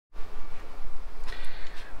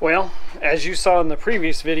Well, as you saw in the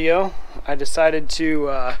previous video, I decided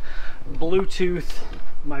to Bluetooth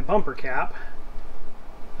my bumper cap.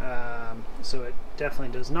 So it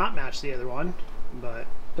definitely does not match the other one, but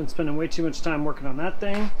I've been spending way too much time working on that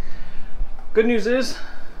thing. Good news is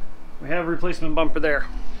we have a replacement bumper there.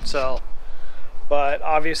 But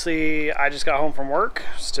obviously I just got home from work,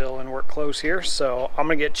 still in work clothes here, so I'm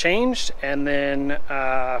gonna get changed, and then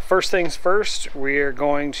first things first, we're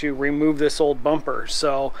going to remove this old bumper.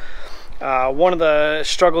 So one of the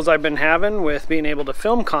struggles I've been having with being able to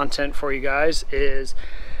film content for you guys is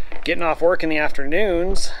getting off work in the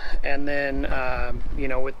afternoons, and then you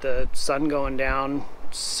know, with the sun going down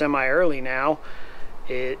semi-early now,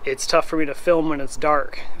 it's tough for me to film when it's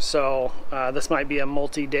dark. So this might be a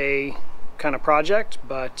multi-day kind of project,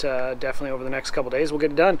 but definitely over the next couple days we'll get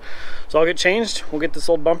it done. So I'll get changed, we'll get this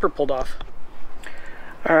old bumper pulled off.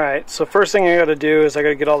 Alright, so first thing I gotta do is I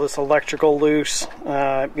gotta get all this electrical loose.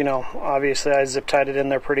 You know, obviously I zip tied it in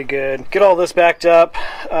there pretty good. Get all this backed up,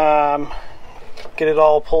 get it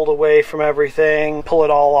all pulled away from everything, pull it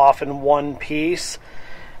all off in one piece,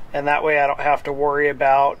 and that way I don't have to worry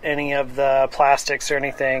about any of the plastics or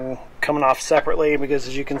anything coming off separately, because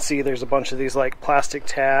as you can see there's a bunch of these like plastic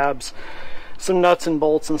tabs, some nuts and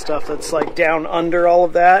bolts and stuff that's like down under all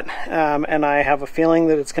of that, and I have a feeling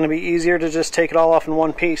that it's going to be easier to just take it all off in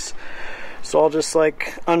one piece. So I'll just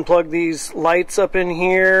like unplug these lights up in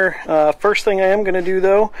here. First thing I am going to do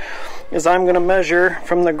though is I'm going to measure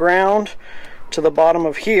from the ground to the bottom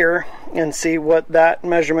of here and see what that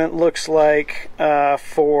measurement looks like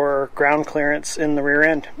for ground clearance in the rear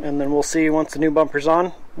end, and then we'll see once the new bumper's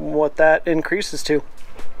on what that increases to.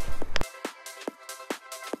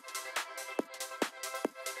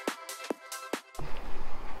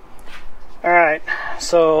 Alright,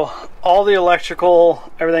 so all the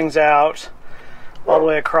electrical, everything's out all the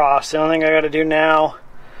way across. The only thing I got to do now,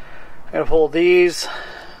 I got to pull these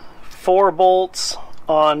 4 bolts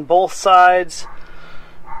on both sides.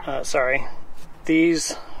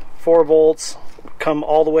 These 4 bolts come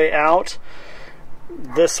all the way out.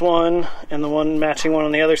 This one and the one matching one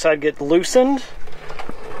on the other side get loosened,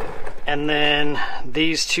 and then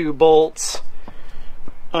these 2 bolts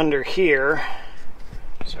under here,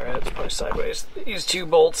 sorry, that's probably sideways, these 2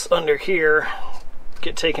 bolts under here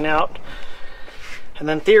get taken out, and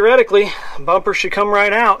then theoretically the bumper should come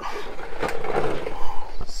right out.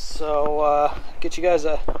 So get you guys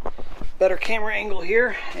a better camera angle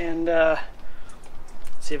here and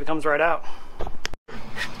see if it comes right out.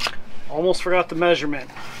 Almost forgot the measurement.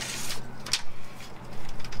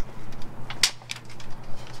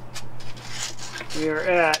 We are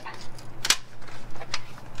at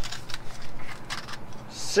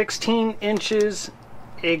 16 inches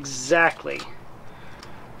exactly.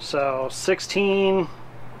 So 16 and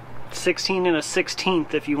a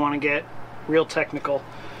 16th if you want to get real technical.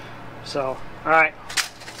 So, alright,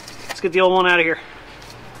 let's get the old one out of here.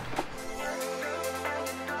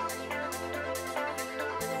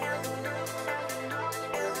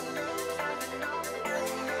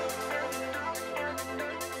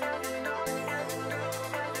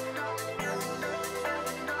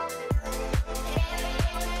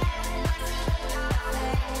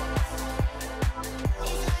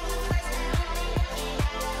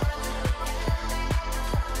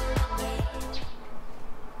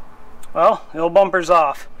 Well, the old bumper's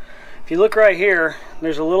off. If you look right here,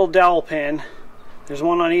 there's a little dowel pin. There's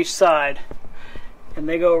one on each side, and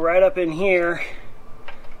they go right up in here.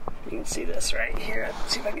 You can see this right here.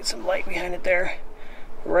 Let's see if I can get some light behind it there.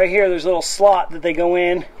 Right here, there's a little slot that they go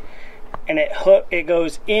in, and it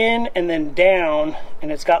goes in and then down,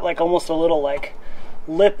 and it's got like almost a little like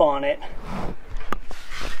lip on it.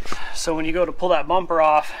 So when you go to pull that bumper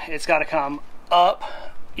off, it's got to come up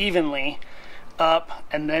evenly, up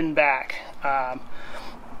and then back,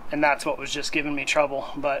 and that's what was just giving me trouble,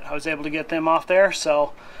 but I was able to get them off there.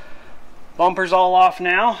 So bumper's all off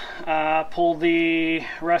now. Pull the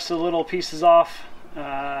rest of the little pieces off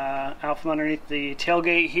out from underneath the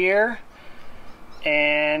tailgate here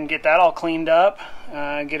and get that all cleaned up,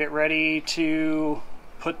 get it ready to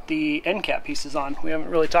put the end cap pieces on. We haven't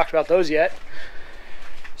really talked about those yet.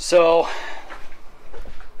 So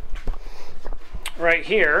right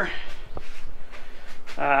here,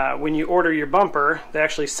 when you order your bumper, they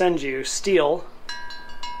actually send you steel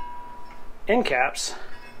end caps.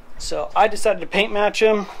 So I decided to paint match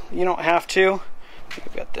them. You don't have to.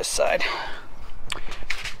 We've got this side.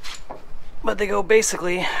 But they go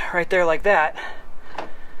basically right there like that.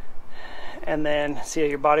 And then see how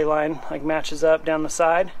your body line like matches up down the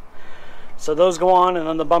side. So those go on, and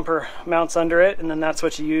then the bumper mounts under it, and then that's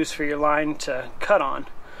what you use for your line to cut on.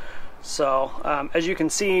 So as you can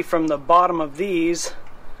see from the bottom of these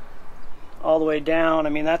all the way down, I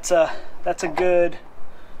mean that's a good,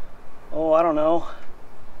 oh, I don't know,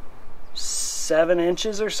 7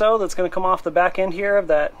 inches or so that's going to come off the back end here of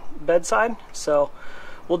that bedside. So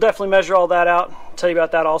we'll definitely measure all that out, tell you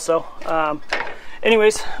about that also.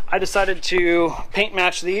 Anyways, I decided to paint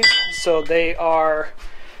match these. So they are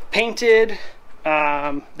painted,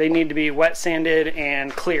 they need to be wet sanded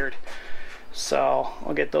and cleared. So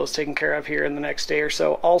I'll get those taken care of here in the next day or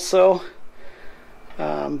so also.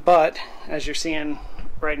 But as you're seeing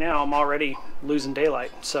right now, I'm already losing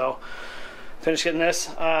daylight. So finish getting this.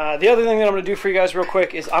 The other thing that I'm going to do for you guys real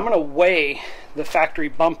quick is I'm going to weigh the factory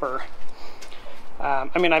bumper.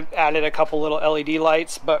 I mean, I've added a couple little LED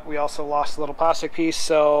lights, but we also lost a little plastic piece,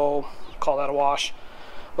 so call that a wash.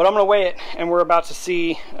 But I'm going to weigh it, and we're about to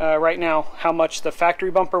see right now how much the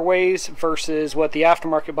factory bumper weighs versus what the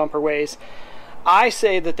aftermarket bumper weighs. I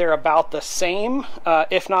say that they're about the same.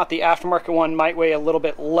 If not, the aftermarket one might weigh a little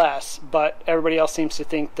bit less, but everybody else seems to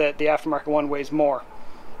think that the aftermarket one weighs more.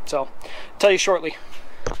 So, I'll tell you shortly.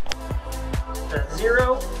 At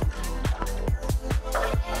 0.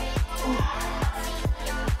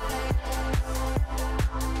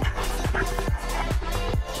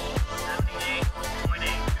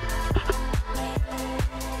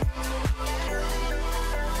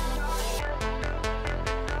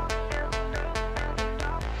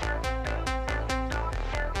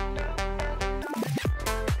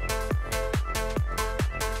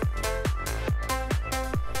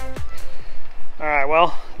 Alright,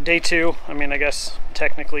 well, day 2, I mean, I guess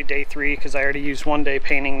technically day 3 because I already used 1 day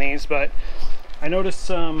painting these, but I noticed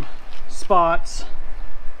some spots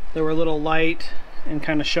that were a little light and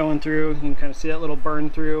kind of showing through. You can kind of see that little burn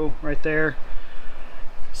through right there.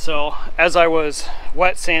 So as I was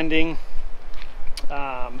wet sanding,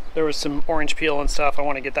 there was some orange peel and stuff. I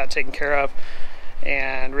want to get that taken care of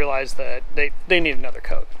and realized that they need another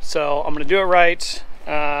coat. So I'm going to do it right.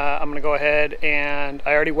 I'm going to go ahead and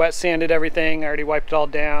I already wet sanded everything. I already wiped it all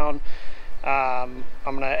down. I'm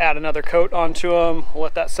going to add another coat onto them,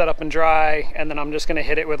 let that set up and dry, and then I'm just going to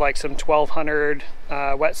hit it with like some 1200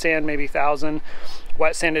 wet sand, maybe 1000,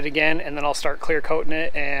 wet sand it again, and then I'll start clear coating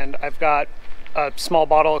it. And I've got a small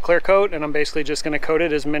bottle of clear coat, and I'm basically just going to coat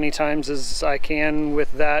it as many times as I can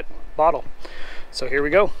with that bottle. So here we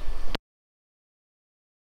go.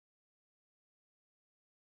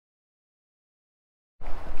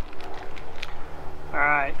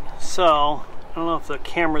 Alright, so I don't know if the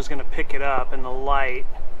camera's going to pick it up in the light,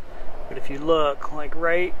 but if you look, like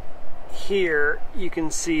right here, you can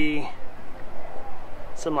see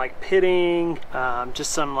some like pitting,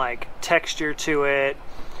 just some like texture to it.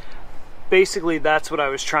 Basically, that's what I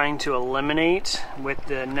was trying to eliminate with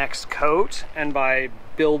the next coat, and by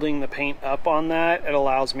building the paint up on that, it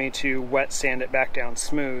allows me to wet sand it back down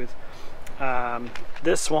smooth.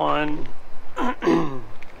 This one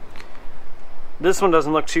This one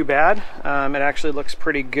doesn't look too bad. It actually looks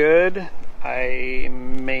pretty good. I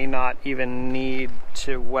may not even need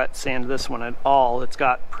to wet sand this one at all. It's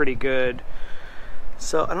got pretty good.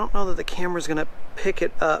 So I don't know that the camera's gonna pick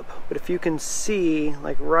it up, but if you can see,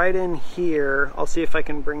 like right in here, I'll see if I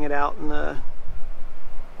can bring it out in the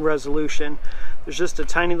resolution. There's just a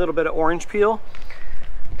tiny little bit of orange peel.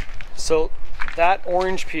 So that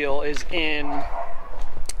orange peel is in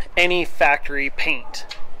any factory paint.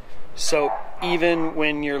 So even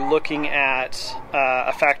when you're looking at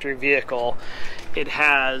a factory vehicle, it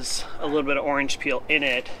has a little bit of orange peel in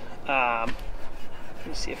it. Let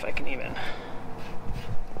me see if I can even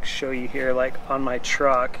show you here, like on my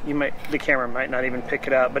truck. The camera might not even pick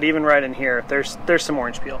it up, but even right in here, there's some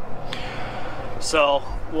orange peel. So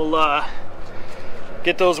we'll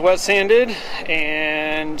get those wet sanded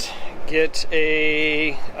and get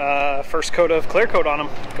a first coat of clear coat on them.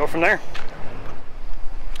 Go from there.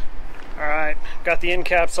 Alright, got the end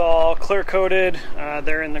caps all clear coated.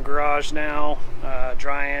 They're in the garage now,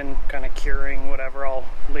 drying, kind of curing, whatever. I'll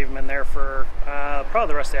leave them in there for probably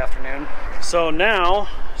the rest of the afternoon. So now,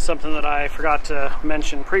 something that I forgot to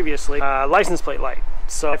mention previously, license plate light.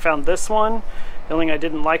 So I found this one. The only thing I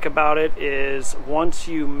didn't like about it is once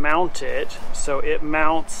you mount it, so it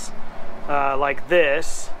mounts like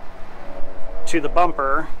this to the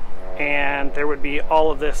bumper, and there would be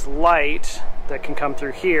all of this light that can come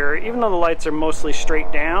through here. Even though the lights are mostly straight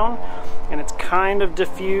down and it's kind of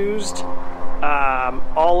diffused,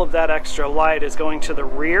 all of that extra light is going to the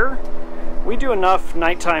rear. We do enough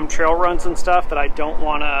nighttime trail runs and stuff that I don't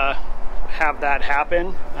want to have that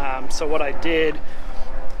happen. So what I did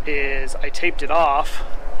is I taped it off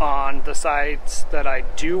on the sides that I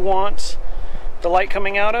do want the light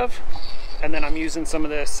coming out of. and then I'm using some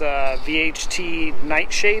of this VHT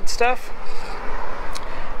nightshade stuff.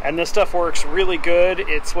 And this stuff works really good.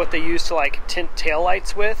 It's what they use to like tint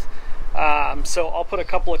taillights with. So I'll put a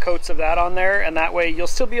couple of coats of that on there, and that way you'll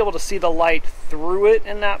still be able to see the light through it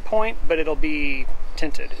in that point, but it'll be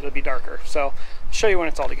tinted, it'll be darker. So I'll show you when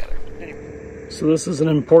it's all together. Anyway. So this is an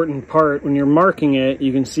important part. When you're marking it,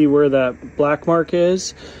 you can see where that black mark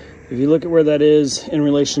is. If you look at where that is in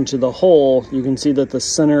relation to the hole, you can see that the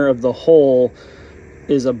center of the hole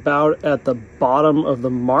is about at the bottom of the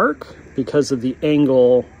mark because of the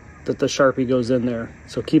angle that the Sharpie goes in there.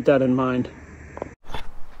 So keep that in mind.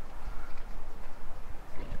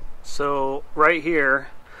 So right here,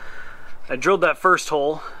 I drilled that first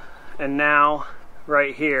hole, and now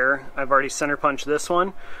right here, I've already center punched this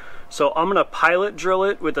one. So I'm gonna pilot drill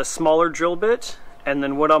it with a smaller drill bit, and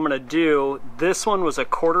then what I'm gonna do, this one was a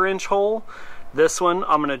 1/4 inch hole. This one,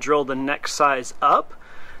 I'm gonna drill the next size up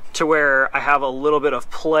to where I have a little bit of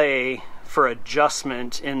play for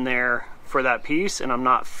adjustment in there for that piece, and I'm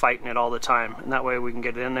not fighting it all the time. And that way we can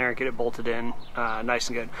get it in there, get it bolted in nice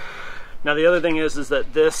and good. Now the other thing is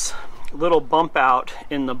that this little bump out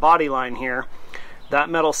in the body line here, that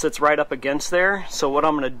metal sits right up against there. So what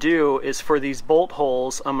I'm gonna do is for these bolt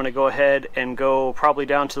holes, I'm gonna go ahead and go probably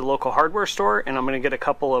down to the local hardware store, and I'm gonna get a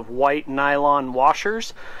couple of white nylon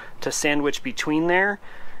washers to sandwich between there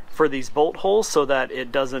for these bolt holes so that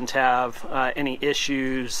it doesn't have any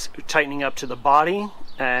issues tightening up to the body,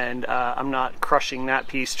 and I'm not crushing that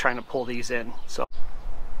piece trying to pull these in. So,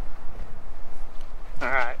 all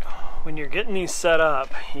right, when you're getting these set up,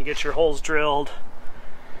 you get your holes drilled,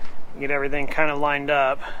 you get everything kind of lined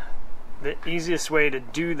up. The easiest way to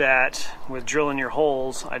do that with drilling your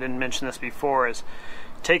holes, I didn't mention this before, is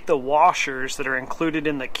take the washers that are included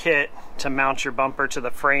in the kit to mount your bumper to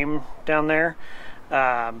the frame down there.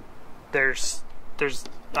 There's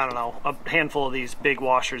I don't know, a handful of these big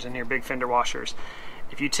washers in here, big fender washers.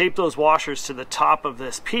 If you tape those washers to the top of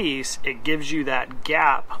this piece, it gives you that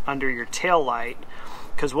gap under your tail light,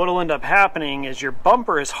 because what will end up happening is your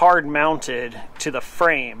bumper is hard mounted to the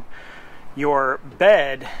frame. Your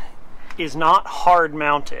bed is not hard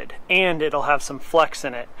mounted, and it'll have some flex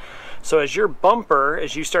in it. So as your bumper,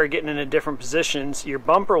 as you start getting into different positions, your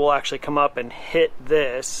bumper will actually come up and hit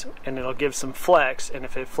this, and it'll give some flex. And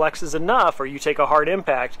if it flexes enough, or you take a hard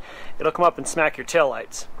impact, it'll come up and smack your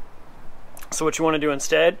taillights. So what you want to do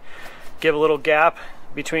instead, give a little gap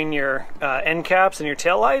between your end caps and your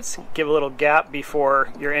taillights, give a little gap before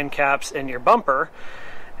your end caps and your bumper,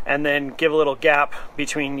 and then give a little gap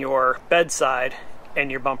between your bedside and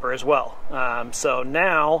your bumper as well. So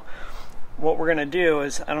now what we're going to do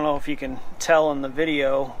is, I don't know if you can tell in the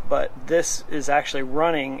video, but this is actually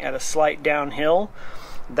running at a slight downhill.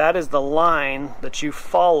 That is the line that you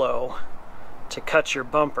follow to cut your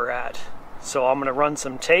bumper at. So I'm going to run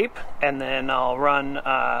some tape, and then I'll run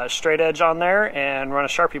a straight edge on there and run a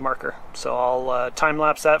Sharpie marker. So I'll time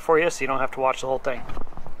lapse that for you so you don't have to watch the whole thing.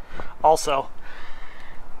 Also,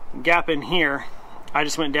 gap in here, I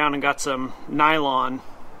just went down and got some nylon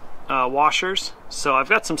washers. So I've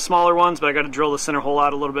got some smaller ones, but I got to drill the center hole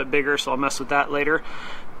out a little bit bigger, so I'll mess with that later.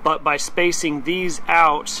 But by spacing these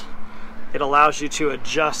out, it allows you to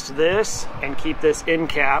adjust this and keep this end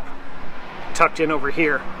cap tucked in over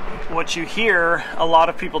here. What you hear a lot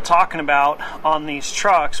of people talking about on these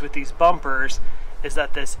trucks with these bumpers is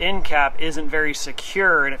that this end cap isn't very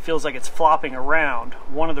secure and it feels like it's flopping around.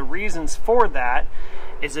 One of the reasons for that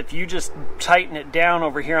is if you just tighten it down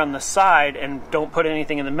over here on the side and don't put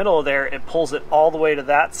anything in the middle of there, it pulls it all the way to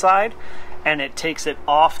that side, and it takes it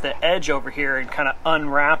off the edge over here and kind of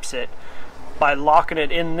unwraps it. By locking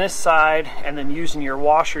it in this side and then using your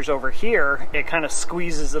washers over here, it kind of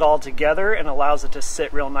squeezes it all together and allows it to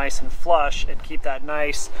sit real nice and flush and keep that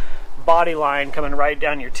nice body line coming right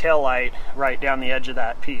down your tail light, right down the edge of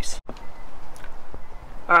that piece.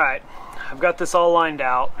 Alright, I've got this all lined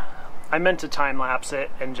out. I meant to time lapse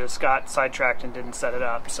it and just got sidetracked and didn't set it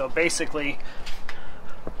up. So basically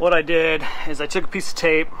what I did is I took a piece of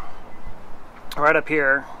tape right up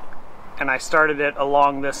here and I started it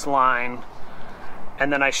along this line,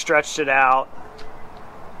 and then I stretched it out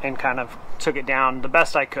and kind of took it down the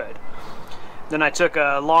best I could. Then I took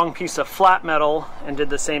a long piece of flat metal and did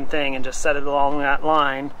the same thing and just set it along that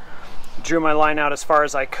line, drew my line out as far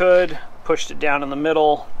as I could, pushed it down in the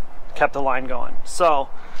middle, kept the line going. So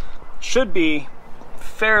should be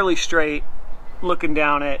fairly straight, looking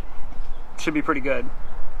down it, should be pretty good.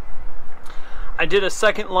 I did a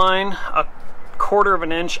second line 1/4 of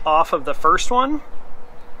an inch off of the first one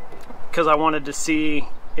because I wanted to see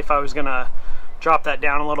if I was gonna drop that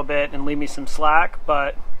down a little bit and leave me some slack,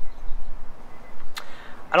 but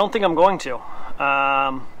I don't think I'm going to.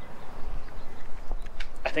 I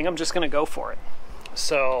think I'm just going to go for it.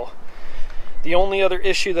 So the only other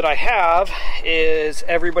issue that I have is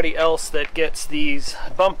everybody else that gets these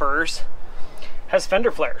bumpers has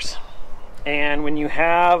fender flares. And when you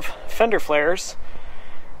have fender flares,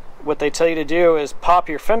 what they tell you to do is pop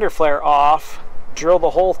your fender flare off, drill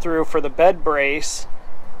the hole through for the bed brace,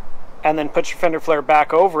 and then put your fender flare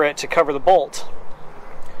back over it to cover the bolt.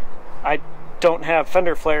 I don't have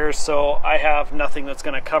fender flares, so I have nothing that's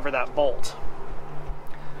going to cover that bolt.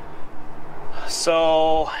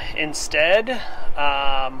 So instead,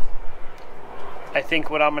 I think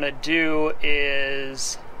what I'm going to do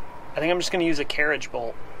is, I think I'm just going to use a carriage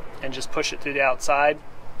bolt and just push it through the outside.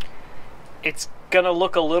 It's going to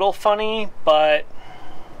look a little funny, but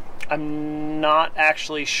I'm not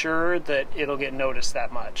actually sure that it'll get noticed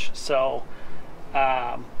that much. So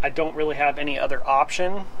I don't really have any other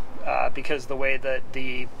option because the way that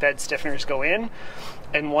the bed stiffeners go in,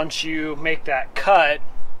 and once you make that cut,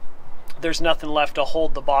 there's nothing left to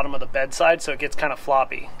hold the bottom of the bedside, so it gets kind of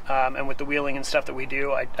floppy. And with the wheeling and stuff that we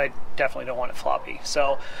do, I definitely don't want it floppy.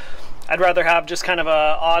 So I'd rather have just kind of a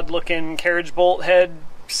odd looking carriage bolt head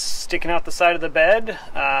sticking out the side of the bed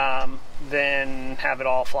than have it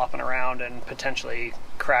all flopping around and potentially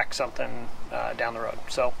crack something down the road.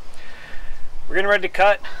 So we're getting ready to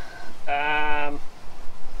cut. I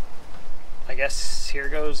guess here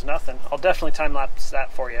goes nothing. I'll definitely time lapse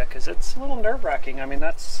that for you because it's a little nerve-wracking. I mean,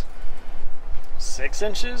 that's 6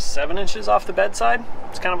 inches, 7 inches off the bedside.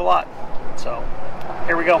 It's kind of a lot. So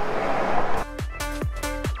here we go.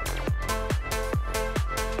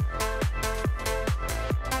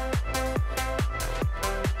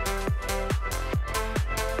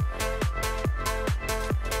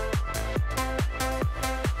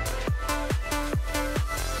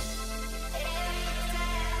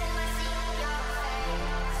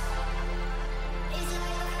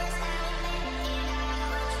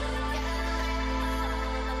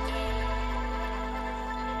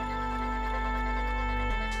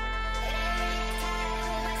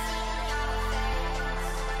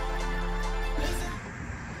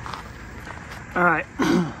 All right,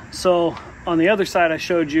 so on the other side I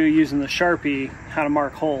showed you using the Sharpie how to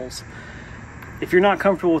mark holes. If you're not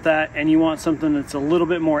comfortable with that and you want something that's a little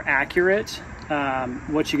bit more accurate,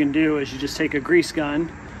 what you can do is you just take a grease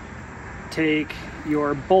gun, take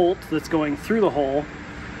your bolt that's going through the hole,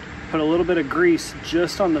 put a little bit of grease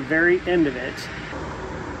just on the very end of it,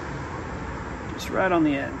 just right on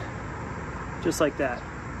the end, just like that,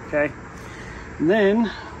 okay? And then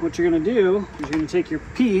what you're gonna do is you're gonna take your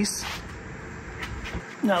piece,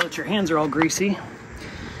 now that your hands are all greasy,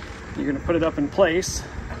 you're gonna put it up in place.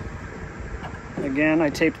 Again,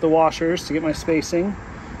 I taped the washers to get my spacing.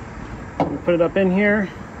 I'm gonna put it up in here.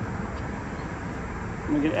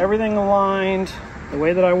 I'm gonna get everything aligned the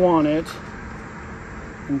way that I want it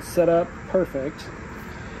and set up perfect.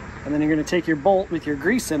 And then you're gonna take your bolt with your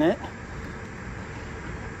grease in it,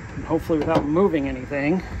 and hopefully without moving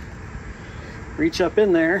anything, reach up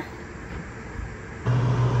in there,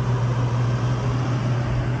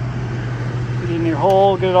 in your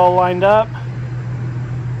hole, get it all lined up,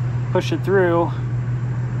 push it through,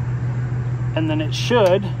 and then it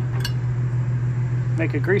should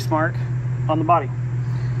make a grease mark on the body.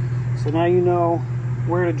 So now you know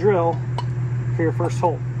where to drill for your first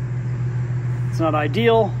hole. It's not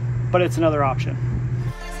ideal, but it's another option.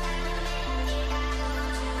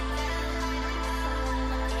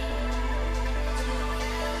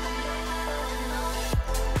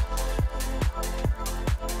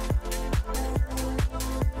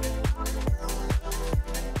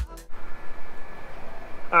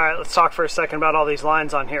 All right, let's talk for a second about all these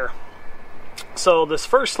lines on here. So this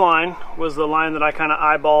first line was the line that I kind of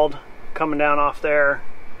eyeballed coming down off there.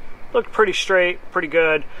 Looked pretty straight, pretty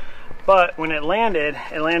good. But when it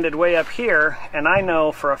landed way up here, and I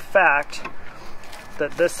know for a fact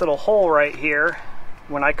that this little hole right here,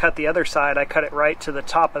 when I cut the other side, I cut it right to the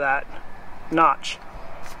top of that notch.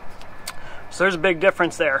 So there's a big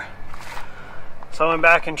difference there. So I went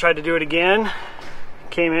back and tried to do it again,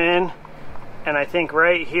 came in, and I think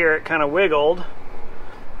right here it kind of wiggled.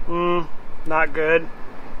 Not good.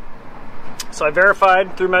 So I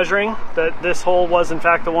verified through measuring that this hole was in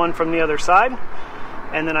fact the one from the other side,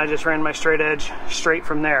 and then I just ran my straight edge straight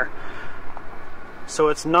from there. So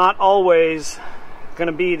it's not always going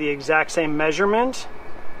to be the exact same measurement.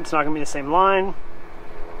 It's not going to be the same line.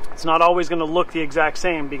 It's not always going to look the exact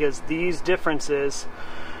same, because these differences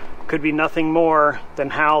could be nothing more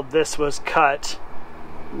than how this was cut.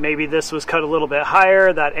 Maybe this was cut a little bit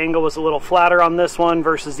higher, that angle was a little flatter on this one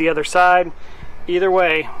versus the other side. Either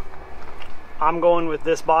way, I'm going with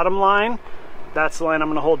this bottom line. That's the line I'm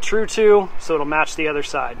going to hold true to, so it'll match the other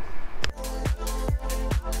side.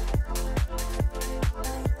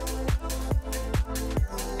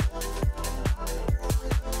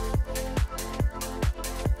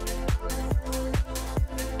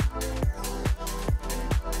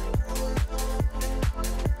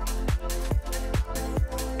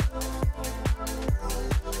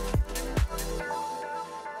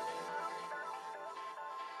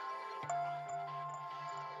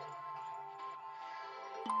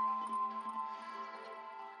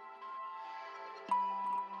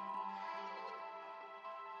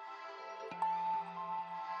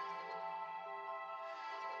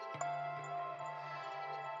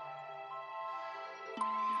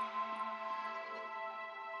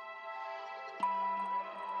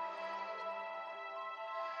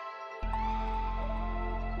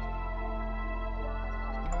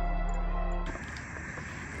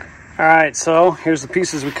 All right, so here's the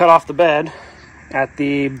pieces we cut off the bed. At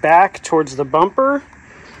the back towards the bumper,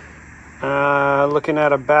 looking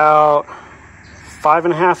at about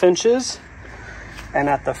 5.5 inches. And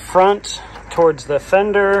at the front towards the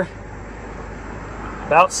fender,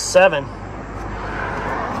 about 7.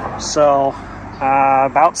 So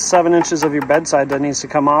about 7 inches of your bedside that needs to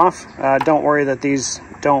come off. Don't worry that these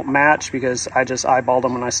don't match because I just eyeballed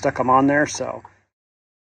them when I stuck them on there. So.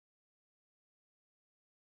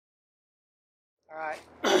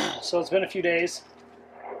 So it's been a few days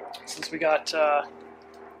since we got the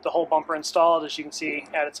whole bumper installed. As you can see,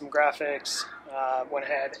 added some graphics, went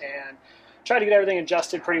ahead and tried to get everything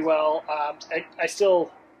adjusted pretty well. I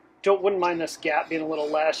still wouldn't mind this gap being a little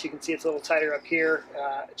less. You can see it's a little tighter up here.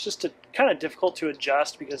 It's just kind of difficult to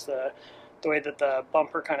adjust because the way that the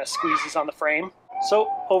bumper kind of squeezes on the frame. So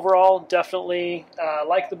overall, definitely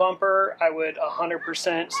like the bumper. I would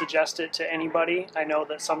 100% suggest it to anybody. I know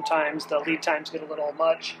that sometimes the lead times get a little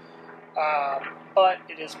much, but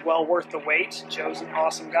it is well worth the wait. Joe's an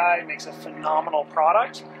awesome guy, makes a phenomenal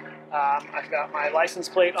product. I've got my license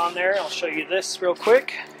plate on there. I'll show you this real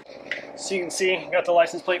quick. So you can see, I've got the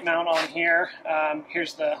license plate mount on here.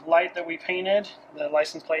 Here's the light that we painted. The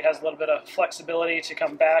license plate has a little bit of flexibility to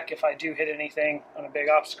come back if I do hit anything on a big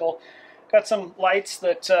obstacle. Got some lights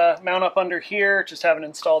that mount up under here, just haven't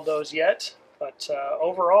installed those yet. But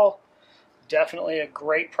overall, definitely a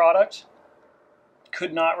great product.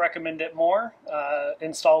 Could not recommend it more.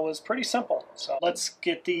 Install was pretty simple. So let's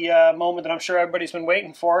get the moment that I'm sure everybody's been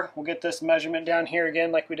waiting for. We'll get this measurement down here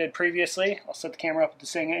again like we did previously. I'll set the camera up at the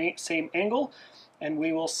same angle, and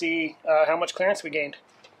we will see how much clearance we gained.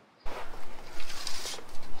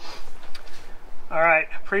 All right,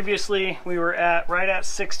 previously we were at right at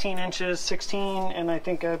 16 inches, 16 and I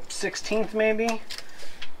think a 1/16 maybe.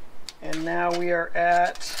 And now we are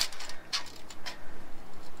at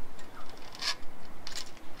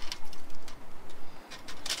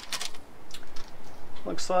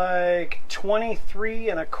looks like 23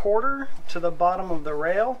 1/4 to the bottom of the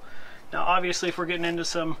rail. Now obviously if we're getting into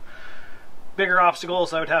some bigger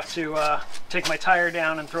obstacles, I would have to take my tire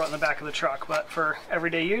down and throw it in the back of the truck, but for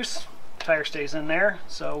everyday use, tire stays in there.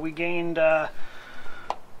 So we gained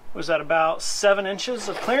was that about 7 inches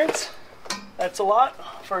of clearance. That's a lot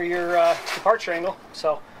for your departure angle.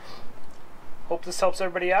 So hope this helps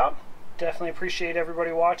everybody out. Definitely appreciate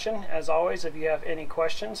everybody watching. As always, if you have any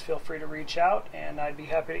questions, feel free to reach out and I'd be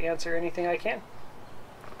happy to answer anything I can.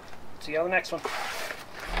 See you on the next one.